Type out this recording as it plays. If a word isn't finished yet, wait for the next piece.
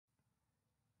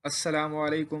السلام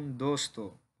علیکم دوستو،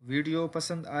 ویڈیو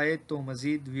پسند آئے تو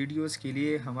مزید ویڈیوز کے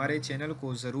لیے ہمارے چینل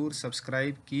کو ضرور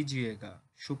سبسکرائب کیجیے گا،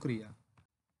 شکریہ۔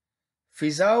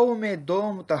 فضاؤں میں دو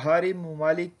متحارب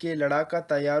ممالک کے لڑاکا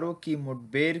طیاروں کی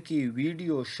مٹبیر کی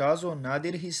ویڈیو شاذ و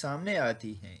نادر ہی سامنے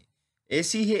آتی ہیں۔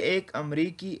 ایسی ہی ایک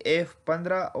امریکی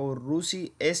F-15 اور روسی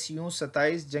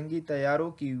Su-27 جنگی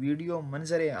طیاروں کی ویڈیو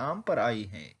منظر عام پر آئی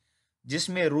ہیں، جس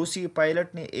میں روسی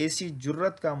پائلٹ نے ایسی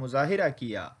جرت کا مظاہرہ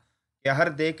کیا کہ ہر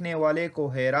دیکھنے والے کو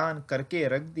حیران کر کے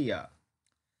رکھ دیا۔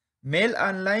 میل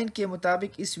آن لائن کے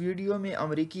مطابق اس ویڈیو میں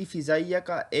امریکی فضائیہ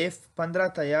کا F-15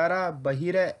 طیارہ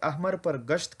بحیرہ احمر پر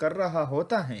گشت کر رہا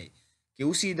ہوتا ہے کہ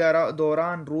اسی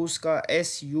دوران روس کا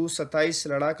Su-27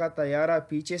 لڑاکا طیارہ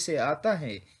پیچھے سے آتا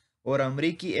ہے اور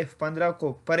امریکی F-15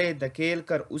 کو پرے دھکیل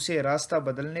کر اسے راستہ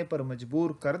بدلنے پر مجبور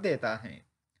کر دیتا ہے۔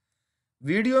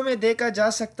 ویڈیو میں دیکھا جا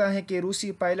سکتا ہے کہ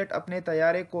روسی پائلٹ اپنے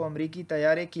طیارے کو امریکی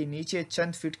طیارے کے نیچے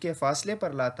چند فٹ کے فاصلے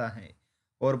پر لاتا ہے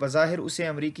اور بظاہر اسے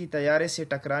امریکی طیارے سے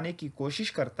ٹکرانے کی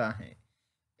کوشش کرتا ہے۔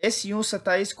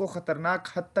 Su-27 کو خطرناک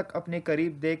حد تک اپنے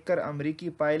قریب دیکھ کر امریکی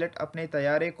پائلٹ اپنے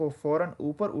طیارے کو فوراً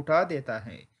اوپر اٹھا دیتا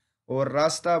ہے اور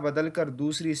راستہ بدل کر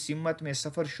دوسری سمت میں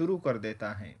سفر شروع کر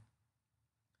دیتا ہے۔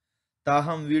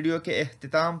 تاہم ویڈیو کے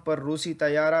اختتام پر روسی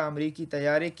طیارہ امریکی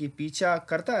طیارے کی پیچھا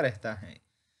کرتا رہتا ہے۔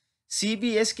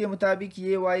 CBS کے مطابق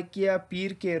یہ واقعہ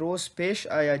پیر کے روز پیش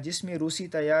آیا، جس میں روسی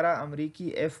طیارہ امریکی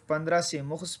F-15 سے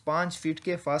محض 5 فٹ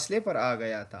کے فاصلے پر آ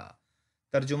گیا تھا۔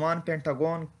 ترجمان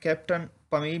پینٹاگون کیپٹن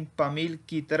پامیل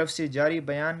کی طرف سے جاری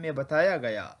بیان میں بتایا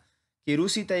گیا کہ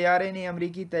روسی طیارے نے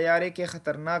امریکی طیارے کے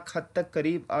خطرناک حد تک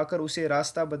قریب آ کر اسے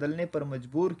راستہ بدلنے پر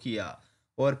مجبور کیا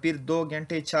اور پھر 2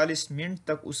 گھنٹے 40 منٹ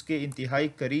تک اس کے انتہائی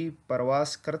قریب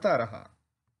پرواز کرتا رہا۔